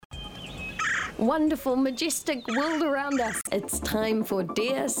wonderful, majestic world around us. It's time for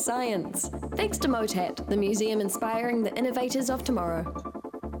Dear Science. Thanks to MOTAT, the museum inspiring the innovators of tomorrow.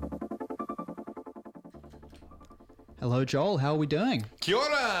 Hello, Joel. How are we doing? Kia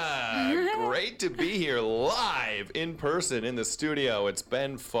ora! Great to be here live in person in the studio. It's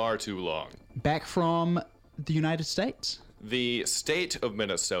been far too long. Back from the United States. The state of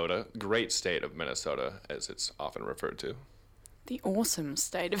Minnesota, great state of Minnesota, as it's often referred to. The awesome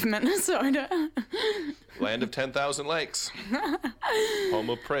state of Minnesota. Land of 10,000 lakes. Home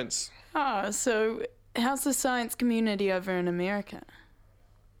of Prince. So how's the science community over in America?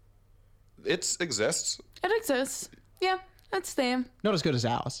 It exists, It exists. Yeah, it's there. Not as good as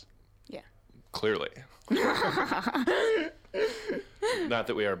ours. Yeah. clearly. Not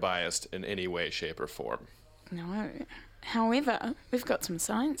that we are biased in any way, shape, or form. No. However, we've got some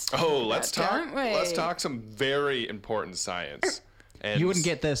science to Oh, talk let's about, talk. don't we? Let's talk some very important science. And You wouldn't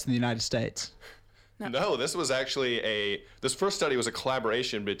get this in the United States. No, this was actually this first study was a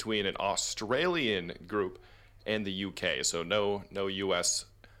collaboration between an Australian group and the UK, so no US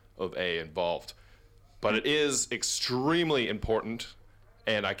of A involved. But it is extremely important,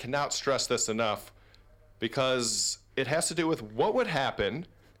 and I cannot stress this enough, because it has to do with what would happen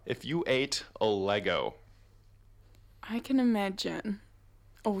if you ate a Lego. I can imagine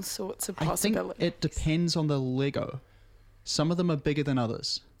all sorts of I think possibilities. it depends on the Lego. Some of them are bigger than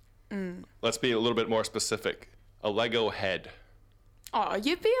others. Let's be a little bit more specific. A Lego head. Oh,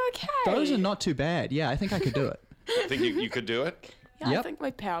 you'd be okay. Those are not too bad. Yeah, I think I could do it. Think you could do it? Yeah, I Yep. think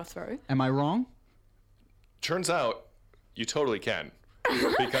we power through. Am I wrong? Turns out you totally can,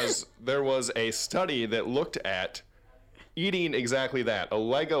 because there was a study that looked at eating exactly that, a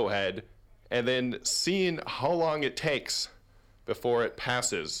Lego head, and then seeing how long it takes before it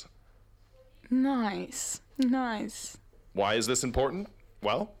passes. Nice. Why is this important?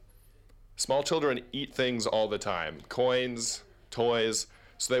 Well, small children eat things all the time, coins, toys,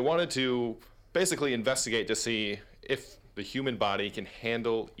 so they wanted to basically investigate to see if the human body can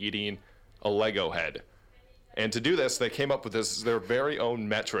handle eating a Lego head. And to do this, they came up with their very own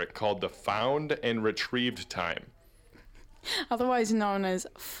metric called the found and retrieved time. Otherwise known as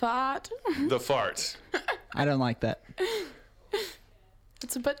fart. The fart. I don't like that.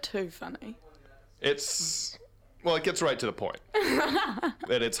 It's a bit too funny. It gets right to the point.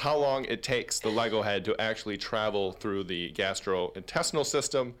 That it's how long it takes the Lego head to actually travel through the gastrointestinal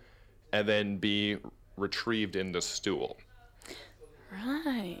system and then be retrieved in the stool.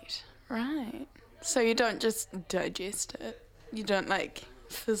 Right. So you don't just digest it. You don't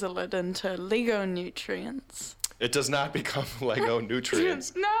fizzle it into Lego nutrients. It does not become Lego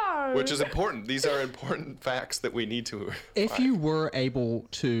nutrients, No. which is important. These are important facts that we need to. If you were able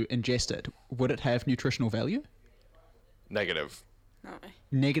to ingest it, would it have nutritional value? Negative. No.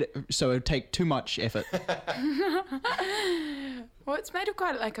 Negative. So it would take too much effort. Well, it's made of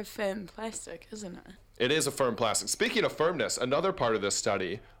quite a firm plastic, isn't it? It is a firm plastic. Speaking of firmness, another part of this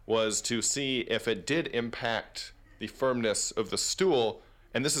study was to see if it did impact the firmness of the stool.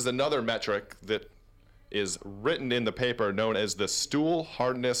 And this is another metric that is written in the paper known as the stool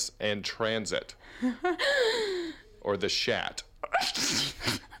hardness and transit, or the SHAT.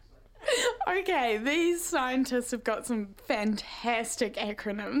 Okay, these scientists have got some fantastic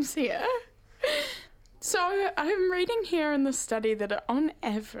acronyms here. So I'm reading here in the study that on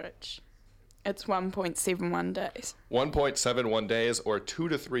average, it's 1.71 days. 1.71 days or 2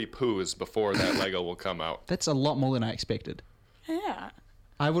 to 3 poos before that Lego will come out. That's a lot more than I expected. Yeah.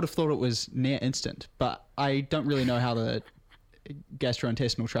 I would have thought it was near instant, but I don't really know how the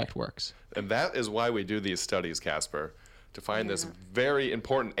gastrointestinal tract works. And that is why we do these studies, Casper, to find this very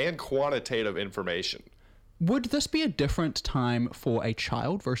important and quantitative information. Would this be a different time for a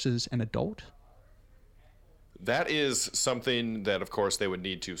child versus an adult? That is something that, of course, they would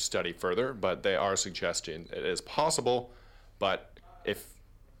need to study further, but they are suggesting it is possible. But if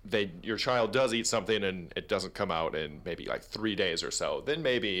your child does eat something and it doesn't come out in maybe 3 days or so, then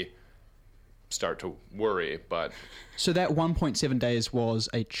maybe start to worry. But So that 1.7 days was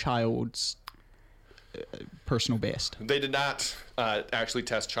a child's personal best. they did not actually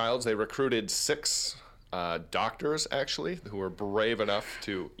test childs. They recruited 6 doctors, actually, who were brave enough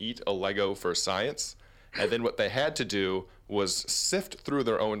to eat a Lego for science. And then what they had to do was sift through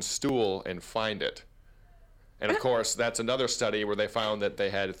their own stool and find it. And of course, that's another study where they found that they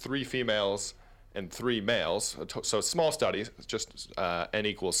had 3 females and 3 males. So small study, just n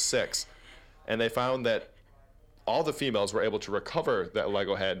equals 6. And they found that all the females were able to recover that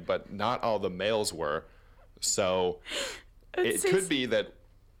Lego head, but not all the males were. So it could be that.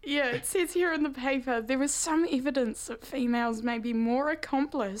 Yeah, it says here in the paper there was some evidence that females may be more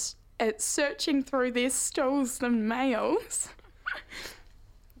accomplished at searching through their stools than males.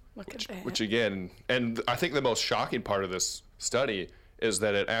 Look at that. Which again, and I think the most shocking part of this study is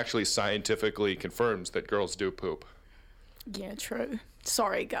that it actually scientifically confirms that girls do poop. Yeah, true.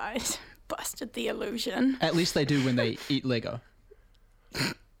 Sorry, guys. Busted the illusion. At least they do when they eat Lego.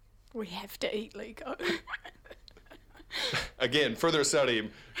 We have to eat Lego. Again, further study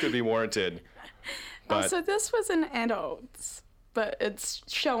could be warranted. But So this was in adults, but it's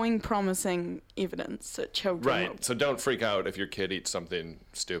showing promising evidence that children will. right, so don't freak out if your kid eats something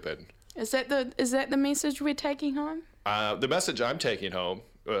stupid. Is that the message we're taking home? The message I'm taking home,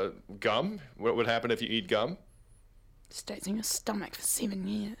 gum. What would happen if you eat gum? Stays in your stomach for 7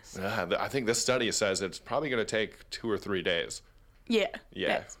 years. I think this study says it's probably going to take 2 or 3 days. Yeah.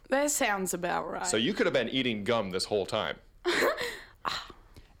 Yeah. That sounds about right. So you could have been eating gum this whole time.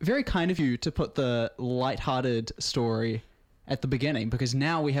 Very kind of you to put the lighthearted story at the beginning, because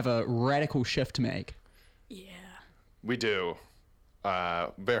now we have a radical shift to make. Yeah. We do.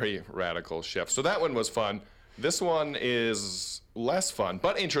 Very radical shift. So that one was fun. This one is less fun,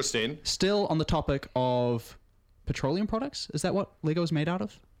 but interesting. Still on the topic of petroleum products? Is that what Lego is made out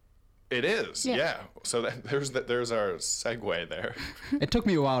of? It is, Yeah. yeah. So there's our segue there. It took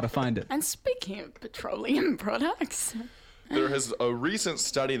me a while to find it. And speaking of petroleum products, There is a recent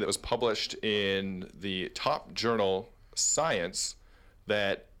study that was published in the top journal Science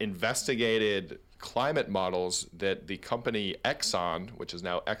that investigated climate models that the company Exxon, which is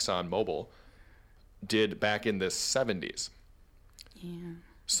now ExxonMobil, did back in the 70s. yeah.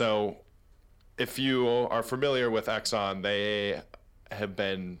 So if you are familiar with Exxon, they have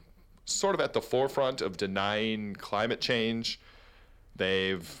been sort of at the forefront of denying climate change.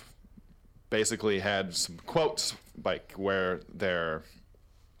 They've basically had some quotes like where their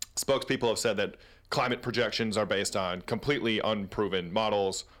spokespeople have said that climate projections are based on completely unproven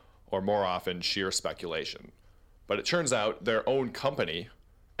models or more often sheer speculation. But it turns out their own company,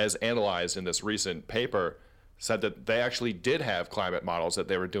 as analyzed in this recent paper, said that they actually did have climate models that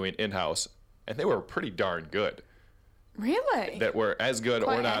they were doing in-house, and they were pretty darn good. Really? That were as good or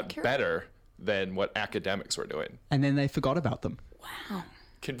Quite not accurate. better than what academics were doing, And then they forgot about them. Wow.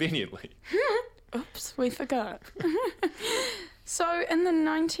 conveniently. Oops, we forgot. So in the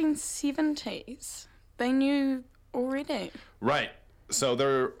 1970s, they knew already. Right.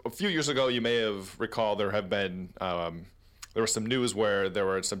 So a few years ago, you may have recalled there have been there was some news where there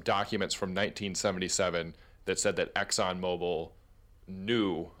were some documents from 1977 that said that ExxonMobil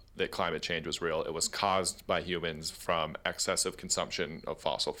knew that climate change was real. It was caused by humans from excessive consumption of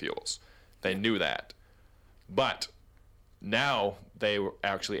fossil fuels. They knew that. But now they were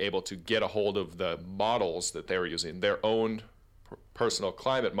actually able to get a hold of the models that they were using, their own personal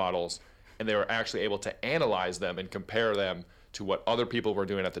climate models, and they were actually able to analyze them and compare them to what other people were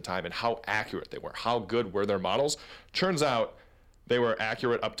doing at the time and how accurate they were. How good were their models? Turns out they were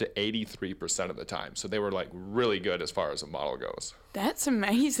accurate up to 83% of the time. So they were like really good as far as a model goes. That's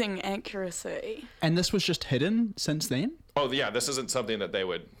amazing accuracy. And this was just hidden since then? Oh yeah, this isn't something that they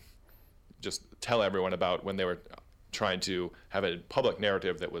would just tell everyone about when they were trying to have a public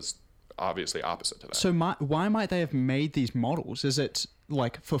narrative that was obviously opposite to that. So why might they have made these models? Is it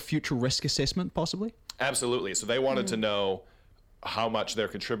like for future risk assessment possibly? Absolutely. So they wanted to know how much they're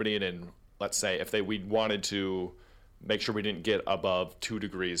contributing, and let's say if we wanted to make sure we didn't get above 2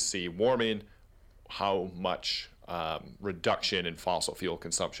 degrees C warming, how much reduction in fossil fuel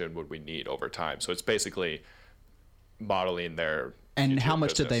consumption would we need over time? So it's basically modeling their And future how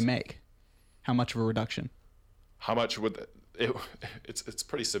much did they business. make? How much of a reduction? How much would it's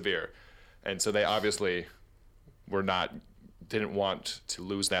pretty severe, and so they obviously didn't want to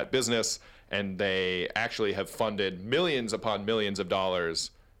lose that business, and they actually have funded millions upon millions of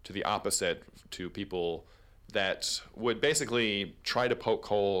dollars to the opposite, to people that would basically try to poke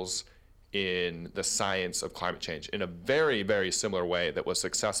holes in the science of climate change in a very, very similar way that was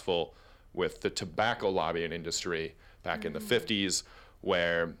successful with the tobacco lobbying industry back in the 50s,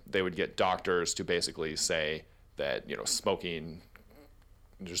 where they would get doctors to basically say that, smoking,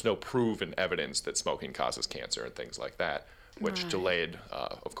 there's no proven evidence that smoking causes cancer and things like that, which delayed,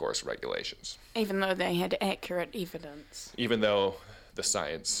 of course, regulations, Even though they had accurate evidence. even though the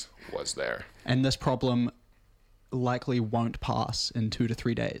science was there. And this problem likely won't pass in 2 to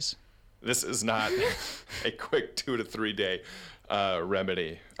 3 days. This is not a quick 2 to 3 day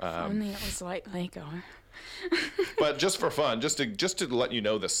remedy. Only it was like Lego. But just for fun, just to let you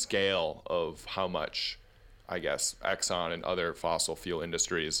know the scale of how much, I guess, Exxon and other fossil fuel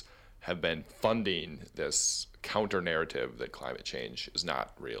industries have been funding this counter-narrative that climate change is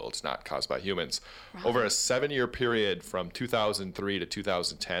not real. It's not caused by humans. Right. Over a 7-year period from 2003 to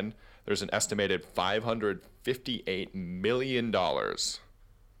 2010, there's an estimated $558 million.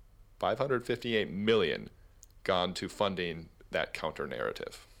 $558 million gone to funding that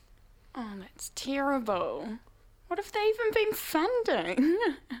counter-narrative. Oh, that's terrible. What have they even been funding?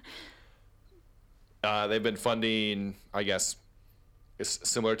 They've been funding, I guess, it's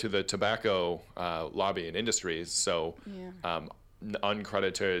similar to the tobacco lobby and industries. So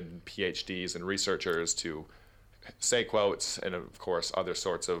uncredited PhDs and researchers to say quotes, and of course other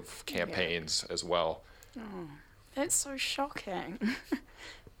sorts of campaigns as well. Oh, that's so shocking.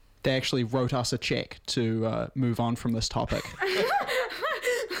 They actually wrote us a check to move on from this topic.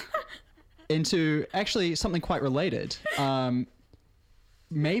 Into actually something quite related.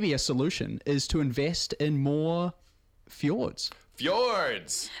 Maybe a solution is to invest in more fjords.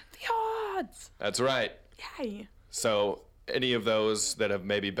 Fjords! That's right. Yay. So any of those that have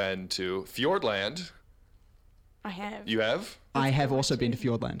maybe been to Fjordland? I have. You have? I have also been to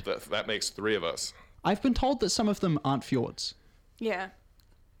Fjordland. That makes 3 of us. I've been told that some of them aren't fjords. Yeah.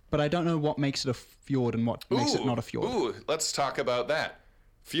 But I don't know what makes it a fjord and what makes it not a fjord. Ooh, let's talk about that.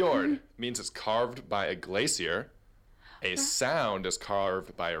 Fjord means it's carved by a glacier. A sound is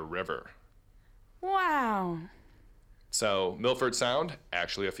carved by a river. Wow. So Milford Sound,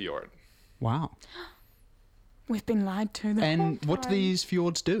 actually a fjord. Wow. We've been lied to the whole And time. what do these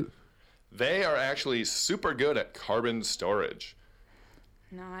fjords do? They are actually super good at carbon storage.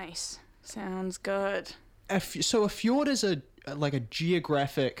 Nice. Sounds good. So a fjord is a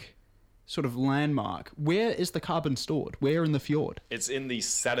geographic sort of landmark. Where is the carbon stored? Where in the fjord? It's in the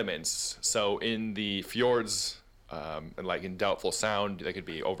sediments. So in the fjords, and like in Doubtful Sound, they could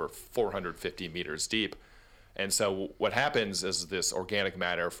be over 450 meters deep. And so what happens is this organic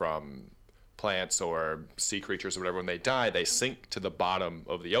matter from plants or sea creatures or whatever, when they die, they sink to the bottom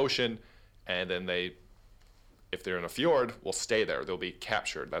of the ocean, and then they, if they're in a fjord, will stay there. They'll be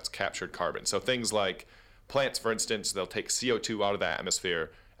captured. That's captured carbon. So things like plants, for instance, they'll take CO2 out of the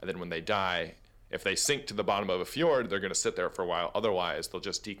atmosphere, and then when they die, if they sink to the bottom of a fjord, they're going to sit there for a while. Otherwise, they'll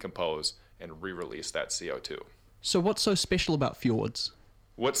just decompose and re-release that CO2. So what's so special about fjords?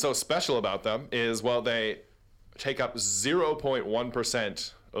 What's so special about them is, well, they take up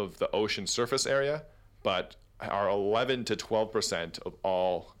 0.1% of the ocean surface area, but are 11 to 12% of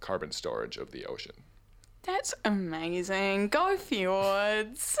all carbon storage of the ocean. That's amazing. Go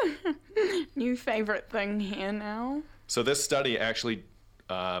fjords. New favorite thing here now. So this study actually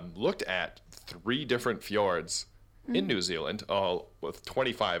looked at 3 different fjords in New Zealand, all with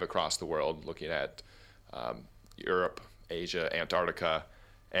 25 across the world, looking at Europe, Asia, Antarctica,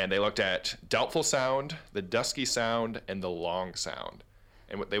 and they looked at Doubtful Sound, the Dusky Sound, and the Long Sound.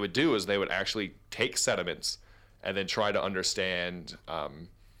 And what they would do is they would actually take sediments and then try to understand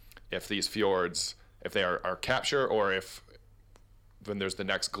if these fjords, if they are captured, or if when there's the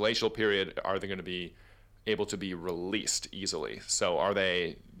next glacial period, are they going to be able to be released easily? So are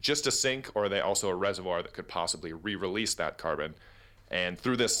they just a sink, or are they also a reservoir that could possibly re-release that carbon? And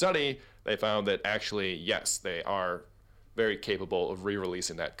through this study, they found that actually, yes, they are very capable of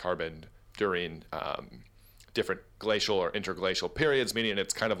re-releasing that carbon during different glacial or interglacial periods, meaning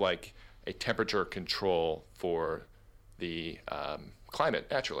it's kind of like a temperature control for the climate,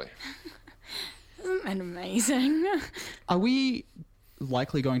 naturally. Isn't that amazing? Are we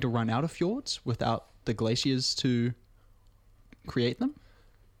likely going to run out of fjords without the glaciers to create them?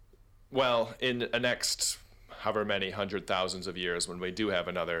 Well, in the next however many 100,000s of years, when we do have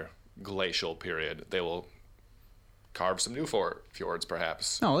another glacial period, they will carve some new fjords,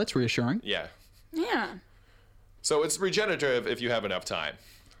 perhaps. Oh, that's reassuring. Yeah. Yeah. So it's regenerative if you have enough time.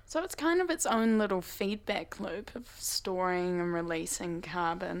 So it's kind of its own little feedback loop of storing and releasing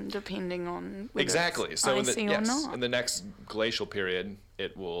carbon depending on whether Exactly. it's So icy or not. in the next glacial period,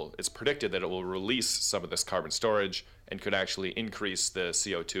 it's predicted that it will release some of this carbon storage and could actually increase the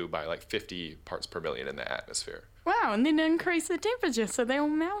CO2 by like 50 parts per million in the atmosphere. Wow, and then increase the temperature so they'll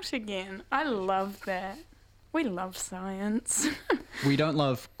melt again. I love that. We love science. We don't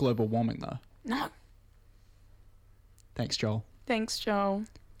love global warming, though. No. Thanks, Joel. Thanks, Joel.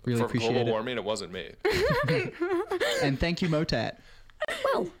 Really For appreciate global it. warming, it wasn't me. And thank you, Motat.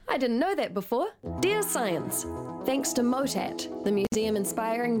 Well, I didn't know that before. Dear Science, thanks to Motat, the museum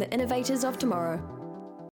inspiring the innovators of tomorrow.